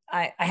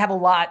 I have a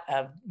lot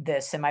of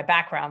this in my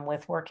background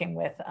with working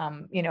with,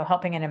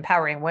 helping and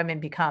empowering women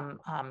become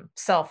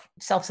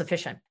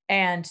self-sufficient.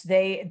 And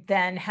they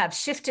then have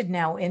shifted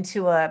now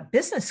into a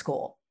business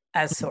school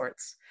as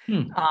sorts.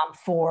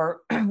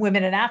 For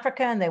women in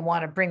Africa, and they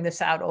want to bring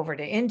this out over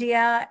to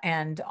India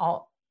and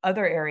all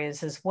other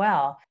areas as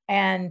well.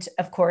 And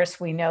of course,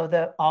 we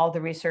know all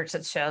the research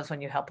that shows when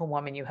you help a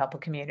woman, you help a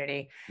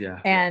community. Yeah.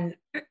 And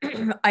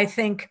I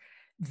think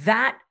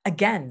that,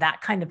 again,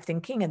 that kind of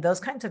thinking and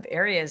those kinds of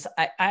areas,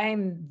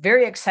 I'm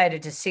very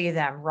excited to see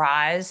them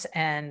rise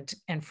and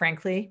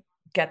frankly,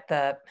 get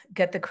the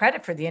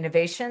credit for the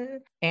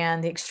innovation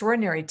and the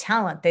extraordinary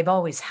talent they've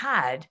always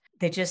had.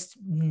 They just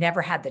never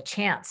had the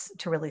chance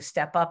to really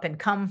step up and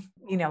come,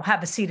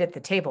 have a seat at the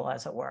table,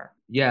 as it were.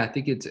 Yeah, I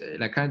think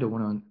and I kind of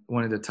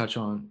wanted to touch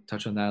on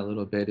that a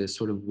little bit, is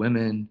sort of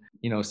women,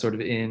 sort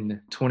of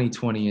in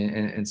 2020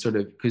 and sort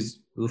of,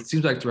 because it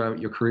seems like throughout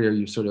your career,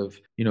 you've sort of,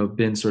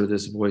 been sort of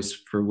this voice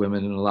for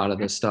women in a lot of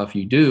the stuff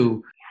you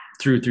do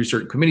through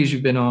certain committees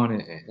you've been on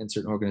and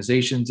certain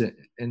organizations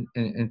and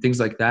things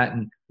like that.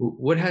 And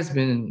what has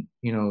been,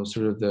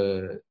 sort of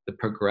the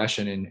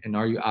progression and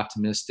are you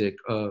optimistic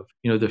of,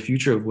 the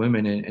future of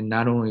women and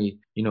not only,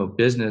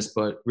 business,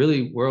 but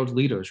really world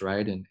leaders,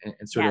 right? And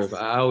sort of,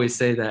 I always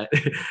say that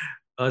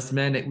us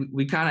men,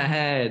 we kind of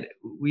had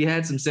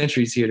some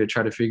centuries here to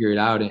try to figure it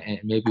out.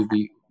 And maybe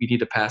we need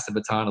to pass the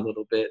baton a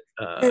little bit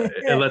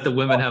and let the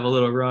women have a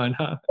little run,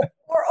 huh?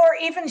 Or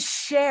even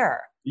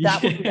share.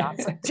 That would be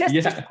awesome. Just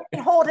Yeah.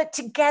 hold it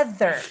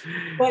together.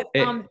 But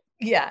Eh,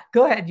 yeah,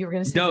 go ahead. You were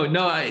going to say no,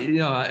 something.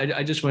 no,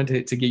 I just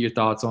wanted to get your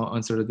thoughts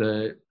on sort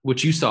of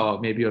what you saw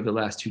maybe over the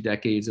last 2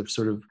 decades of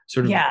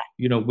Yeah.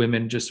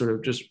 women just sort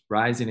of just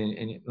rising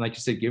and like you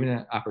said, given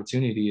an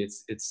opportunity.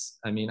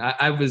 I mean,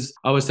 I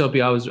always tell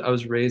people I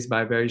was raised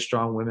by very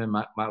strong women.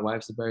 My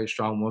wife's a very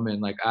strong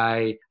woman. Like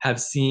I have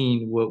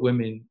seen what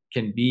women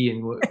can be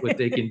and what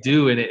they can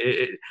do, and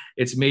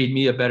it's made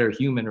me a better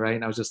human, right?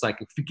 And I was just like,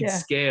 if we could Yeah.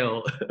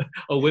 scale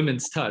a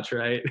women's touch,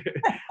 right?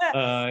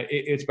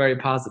 It's very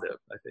positive,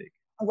 I think.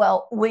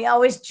 Well, we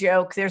always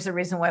joke there's a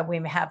reason why we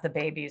have the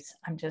babies.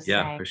 I'm just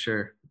Yeah, saying. for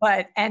sure.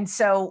 But and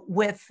so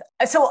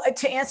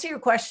to answer your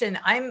question,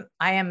 I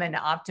am an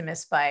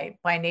optimist by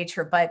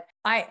nature, but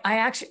I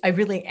actually I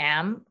really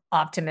am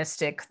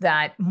optimistic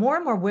that more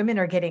and more women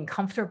are getting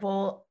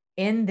comfortable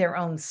in their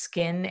own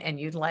skin and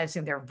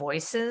utilizing their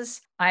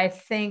voices. I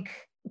think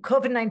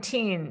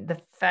COVID-19, the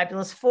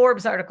fabulous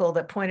Forbes article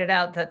that pointed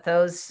out that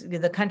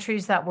the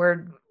countries that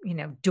were,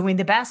 doing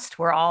the best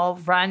were all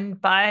run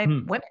by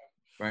Hmm. women.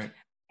 Right.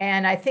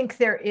 And I think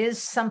there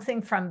is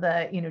something from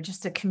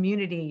just the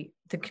community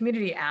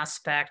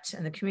aspect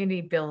and the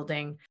community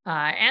building.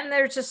 And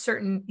there's just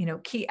certain,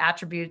 key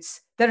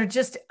attributes that are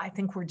just, I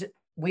think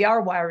we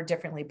are wired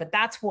differently, but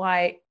that's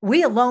why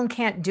we alone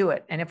can't do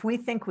it. And if we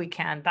think we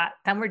can,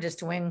 then we're just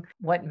doing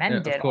what Yeah, men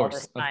of did all course,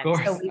 this of time.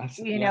 So course.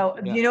 Yeah,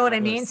 yeah, you know what of I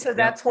mean? course. So Yep.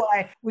 that's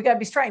why we got to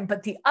be strong.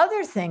 But the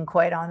other thing,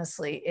 quite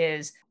honestly,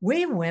 is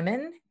we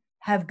women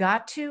have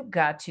got to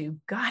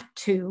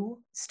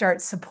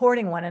start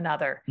supporting one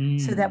another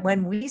so that Mm.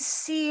 when we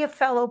see a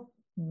fellow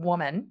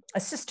woman,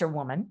 a sister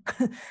woman,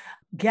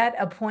 get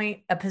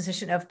a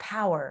position of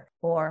power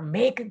or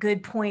make a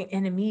good point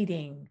in a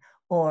meeting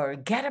or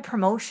get a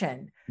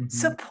promotion, Hmm.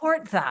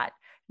 support that.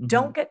 Hmm.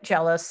 Don't get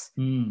jealous.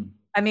 Mm.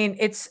 I mean,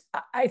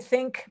 I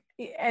think,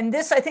 and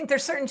I think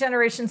there's certain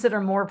generations that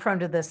are more prone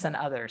to this than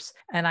others.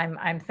 And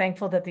I'm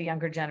thankful that the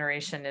younger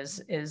generation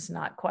has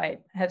not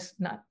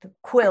the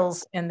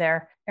quills in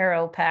their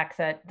arrow pack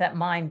that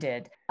mine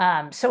did.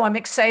 So I'm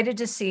excited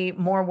to see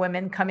more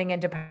women coming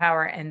into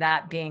power and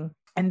that being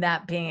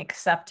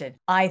accepted.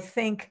 I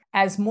think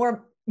as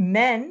more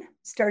men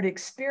start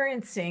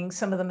experiencing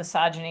some of the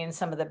misogyny and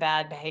some of the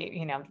bad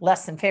behavior,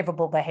 less than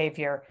favorable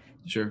behavior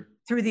Sure.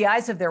 through the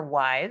eyes of their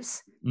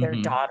wives, their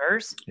Hmm.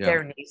 daughters, Yeah.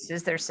 their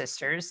nieces, their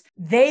sisters,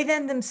 they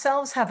then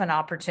themselves have an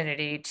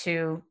opportunity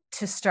to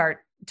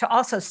start to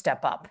also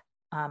step up.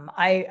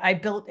 I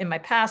built in my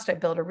past, I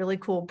built a really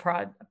cool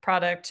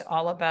product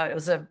all about, it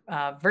was a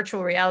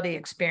virtual reality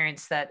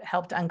experience that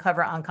helped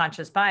uncover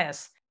unconscious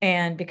bias.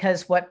 And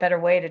because what better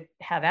way to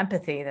have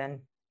empathy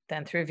than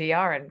through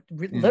VR and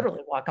Yeah.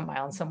 literally walk a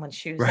mile in someone's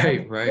shoes. And it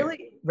was Right. Right.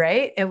 really,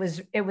 right. It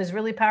was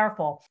really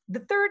powerful. The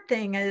third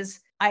thing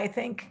is, I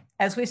think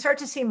as we start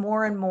to see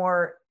more and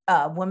more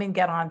women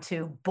get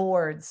onto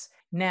boards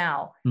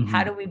now,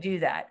 how do Hmm. we do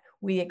that?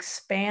 We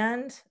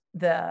expand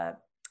the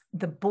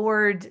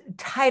board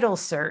title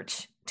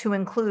search to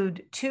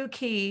include two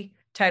key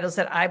titles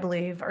that I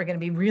believe are going to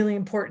be really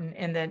important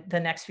in the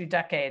next few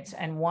decades.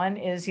 And one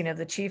is,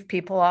 the Chief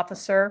People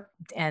Officer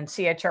and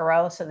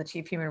CHRO, so the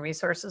Chief Human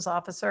Resources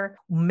Officer,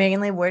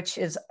 mainly which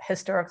is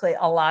historically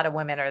a lot of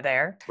women are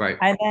there. Right.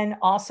 And then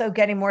also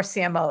getting more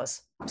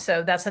CMOs.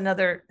 So that's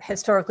another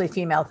historically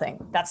female thing.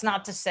 That's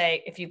not to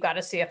say if you've got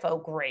a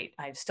CFO, great.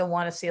 I still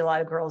want to see a lot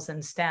of girls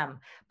in STEM.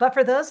 But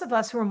for those of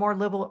us who are more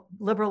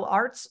liberal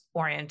arts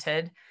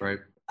oriented, Right.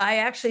 I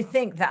actually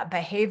think that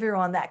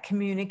behavioral and that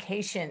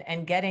communication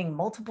and getting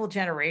multiple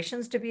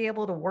generations to be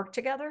able to work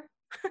together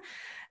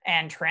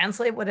and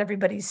translate what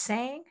everybody's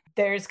saying,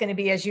 there's going to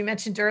be, as you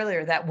mentioned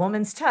earlier, that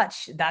woman's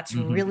touch. That's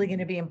Hmm. really going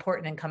to be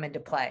important and come into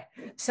play.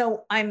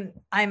 So I'm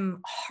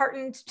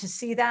heartened to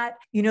see that.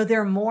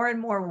 There are more and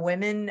more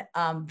women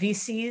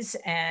VCs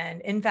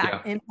and in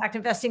fact Yeah. impact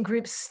investing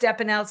groups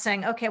stepping out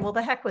saying, okay, well,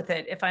 the heck with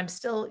it. If I'm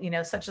still,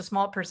 such a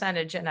small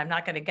percentage and I'm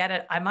not going to get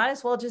it, I might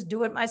as well just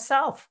do it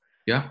myself.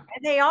 Yeah.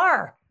 And they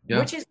are, Yeah.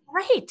 which is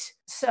great.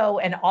 So,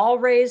 and All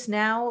Raise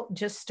now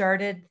just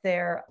started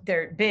their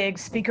big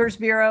speakers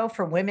bureau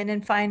for women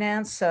in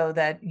finance, so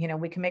that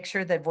we can make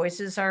sure that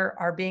voices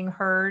are being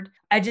heard.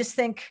 I just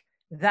think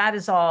that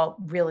is all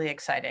really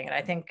exciting, and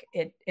I think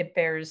it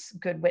bears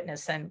good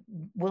witness. And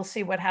we'll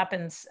see what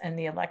happens in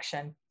the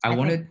election. I I think.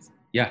 wanted.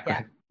 Yeah. Go Yeah.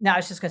 ahead. No, I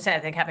was just going to say, I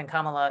think having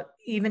Kamala,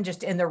 even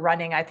just in the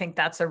running, I think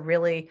that's a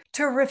really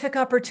terrific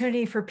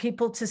opportunity for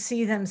people to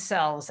see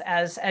themselves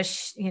as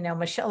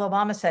Michelle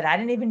Obama said, I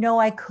didn't even know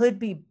I could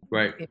be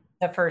Right.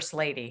 the first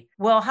lady.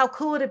 Well, how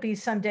cool would it be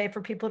someday for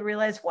people to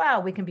realize,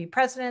 wow, we can be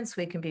presidents,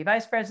 we can be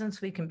vice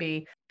presidents, we can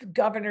be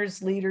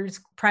governors,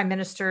 leaders, prime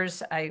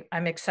ministers.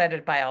 I'm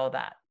excited by all of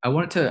that.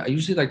 I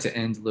usually like to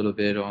end a little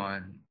bit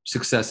on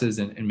successes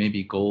and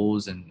maybe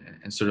goals and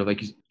sort of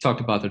like you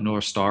talked about the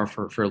North Star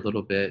for a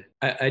little bit.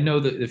 I know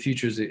that the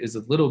future is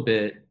a little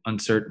bit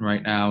uncertain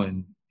right now.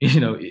 And,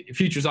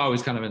 future's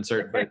always kind of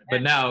uncertain,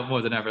 but now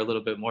more than ever, a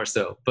little bit more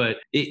so. But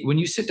when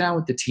you sit down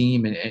with the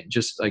team and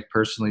just like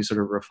personally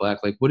sort of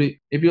reflect, like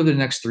maybe over the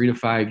next 3 to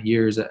 5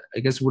 years, I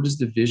guess, what is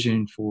the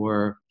vision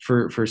for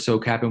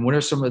SoCap, and what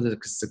are some of the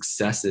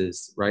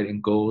successes, right,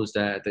 and goals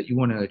that you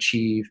want to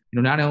achieve,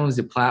 not only as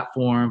a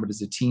platform, but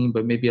as a team,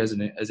 but maybe as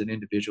an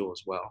individual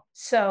as well.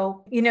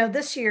 So,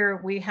 this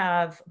year we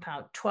have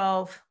about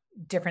 12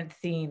 different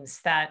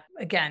themes that,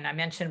 again, I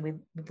mentioned we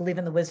believe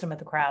in the wisdom of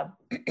the crowd.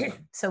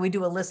 So we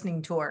do a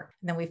listening tour,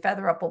 and then we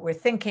feather up what we're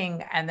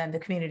thinking, and then the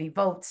community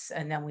votes,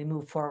 and then we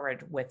move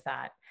forward with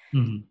that.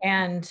 Mhm.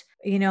 And,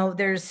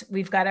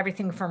 we've got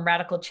everything from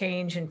radical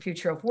change and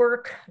future of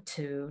work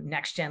to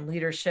next gen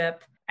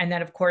leadership. And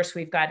then, of course,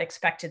 we've got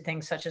expected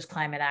things such as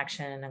climate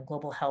action and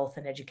global health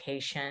and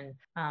education,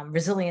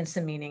 resilience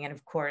and meaning, and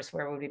of course,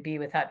 where would we be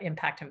without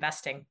impact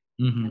investing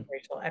and Mhm.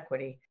 racial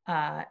equity,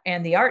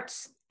 and the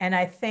arts. And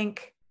I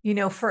think,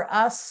 for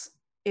us,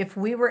 if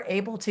we were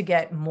able to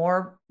get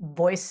more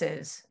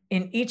voices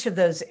in each of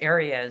those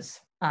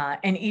areas,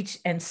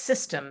 and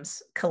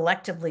systems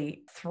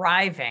collectively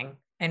thriving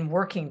and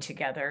working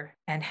together,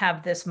 and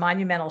have this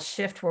monumental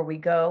shift where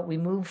we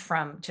move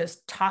from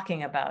just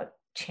talking about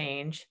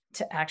change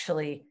to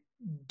actually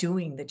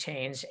doing the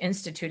change,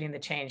 instituting the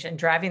change, and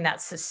driving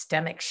that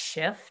systemic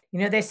shift.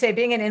 They say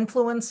being an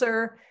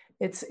influencer,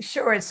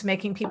 it's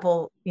making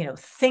people,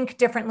 think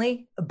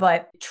differently,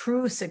 but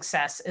true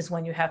success is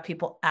when you have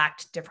people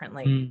act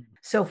differently. Mm.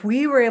 So if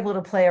we were able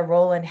to play a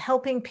role in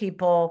helping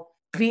people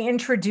be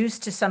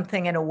introduced to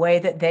something in a way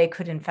that they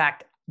could in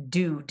fact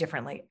do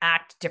differently,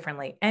 act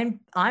differently, and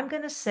I'm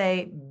going to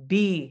say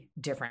be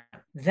different,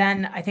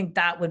 then I think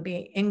that would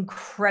be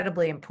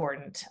incredibly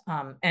important.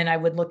 And I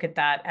would look at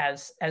that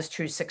as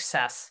true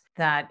success,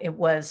 that it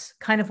was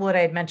kind of what I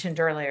had mentioned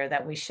earlier,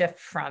 that we shift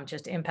from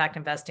just impact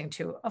investing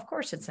to, of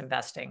course, it's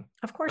investing.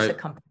 Of course, a Right.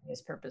 company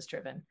is purpose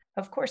driven.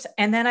 Of course.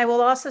 And then I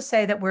will also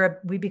say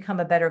that we become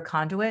a better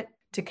conduit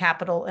to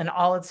capital in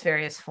all its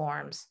various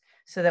forms,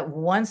 so that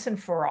once and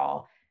for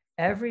all,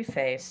 every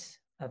face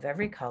of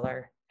every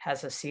color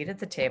has a seat at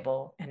the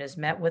table and is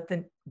met with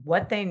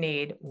what they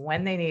need,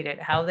 when they need it,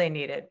 how they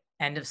need it.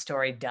 End of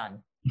story,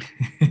 done.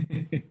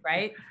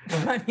 Right?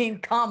 I mean,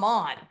 come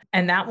on.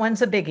 And that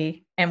one's a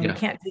biggie, and we Yeah.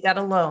 can't do that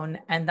alone.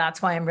 And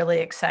that's why I'm really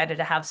excited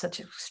to have such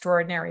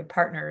extraordinary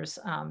partners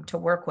to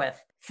work with.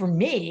 For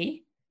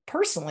me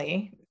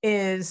personally,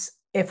 is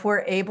if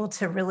we're able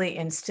to really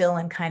instill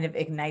and kind of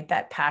ignite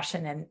that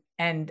passion,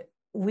 and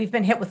we've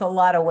been hit with a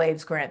lot of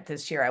waves, Grant,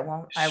 this year.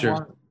 I Sure.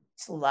 won't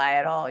lie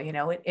at all.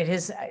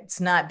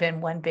 It's not been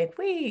one big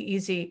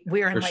easy.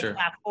 We're in For like sure.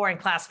 class 4 and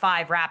class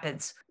 5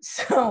 rapids.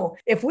 So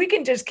if we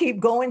can just keep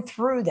going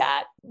through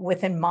that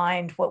with in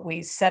mind what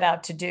we set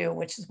out to do,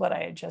 which is what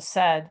I had just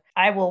said,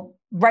 I will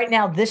right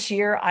now, this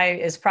year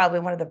is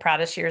probably one of the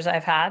proudest years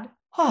I've had.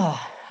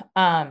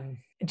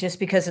 Just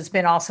because it's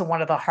been also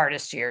one of the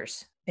hardest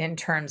years in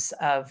terms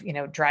of,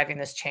 driving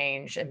this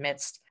change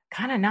amidst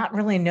kind of not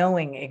really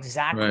knowing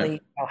exactly,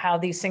 Right. how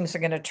these things are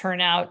going to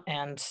turn out,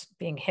 and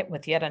being hit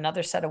with yet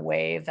another set of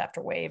wave after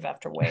wave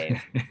after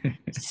wave.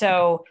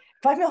 So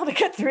if I'm able to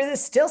get through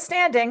this still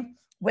standing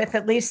with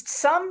at least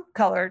some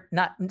color,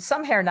 not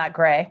some hair, not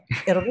gray,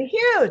 it'll be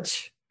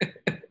huge.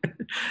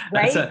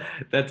 That's Right?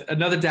 that's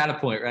another data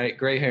point, right?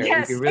 Gray hair. We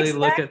can Yes, really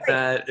look at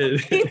exactly.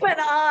 that. Keep an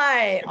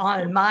eye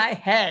on my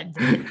head.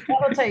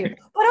 That'll tell you.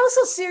 But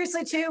also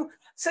seriously too,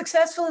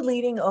 successfully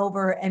leading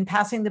over and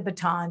passing the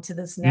baton to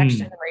this next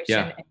generation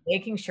Yeah. and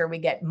making sure we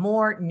get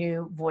more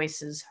new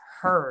voices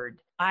heard.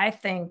 I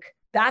think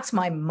that's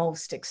my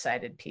most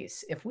excited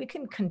piece. If we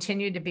can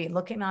continue to be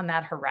looking on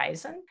that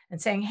horizon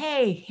and saying,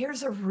 hey,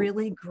 here's a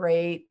really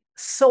great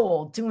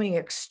soul doing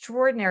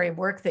extraordinary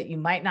work that you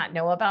might not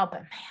know about,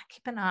 but man,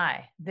 keep an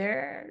eye.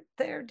 They're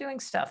doing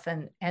stuff,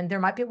 and there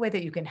might be a way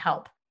that you can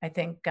help. I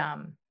think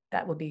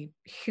that would be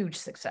huge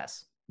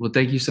success. Well,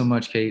 thank you so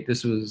much, Kate.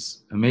 This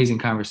was amazing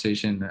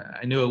conversation.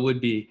 I knew it would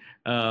be.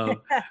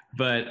 Um,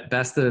 but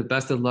best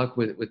of luck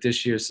with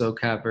this year's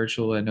SoCap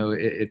Virtual. I know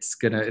it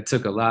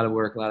took a lot of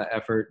work, a lot of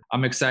effort.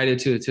 I'm excited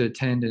to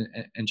attend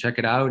and check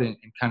it out, and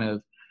kind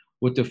of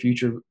what the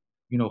future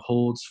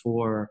holds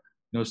for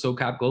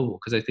SoCap Global,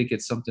 because I think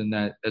it's something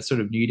that's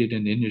sort of needed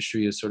in the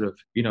industry, is sort of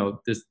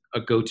this a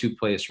go-to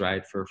place,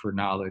 right, for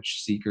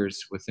knowledge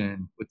seekers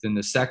within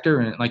the sector.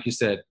 And like you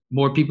said,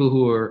 more people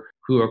who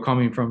are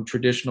coming from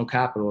traditional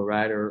capital,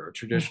 right, or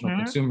traditional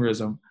Mhm.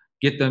 consumerism,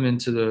 get them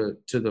into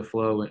the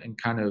flow,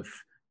 and kind of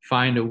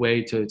find a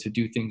way to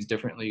do things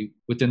differently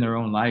within their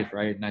own life,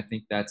 right? And I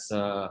think that's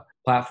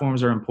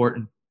platforms are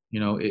important.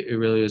 It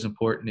really is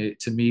important.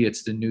 To me,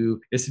 it's the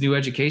new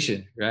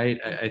education, right?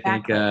 I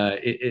think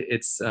Exactly.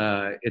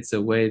 it's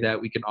a way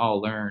that we can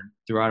all learn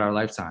throughout our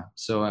lifetime.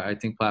 So I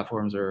think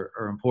platforms are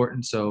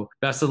important. So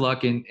best of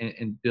luck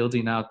in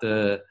building out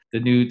the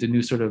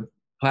new sort of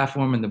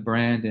platform and the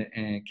brand,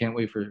 and can't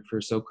wait for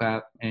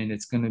SoCap. And I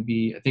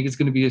think it's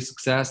gonna be a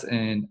success.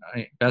 And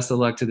best of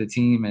luck to the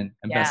team, and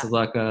best Yeah. of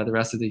luck the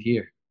rest of the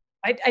year.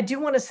 I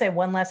do want to say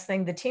one last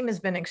thing. The team has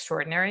been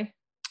extraordinary.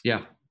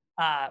 Yeah.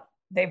 Uh,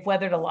 they've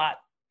weathered a lot.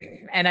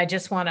 And I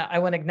want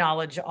to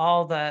acknowledge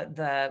all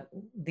the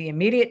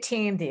immediate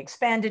team, the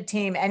expanded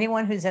team,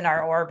 anyone who's in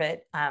our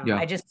orbit.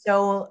 Yeah.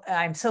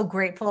 I'm so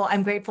grateful.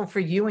 I'm grateful for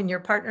you and your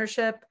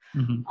partnership,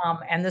 Hmm.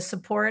 and the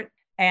support.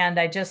 And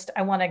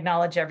I want to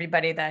acknowledge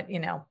everybody that,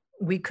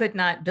 we could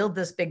not build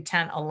this big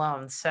tent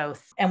alone. So,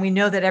 and we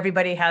know that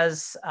everybody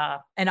has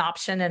an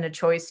option and a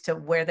choice to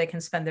where they can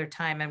spend their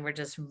time. And we're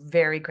just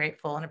very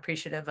grateful and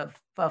appreciative of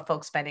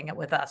folks spending it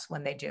with us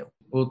when they do.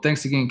 Well,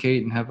 thanks again,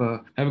 Kate, and have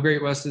a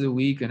great rest of the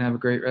week and have a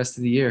great rest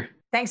of the year.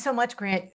 Thanks so much, Grant.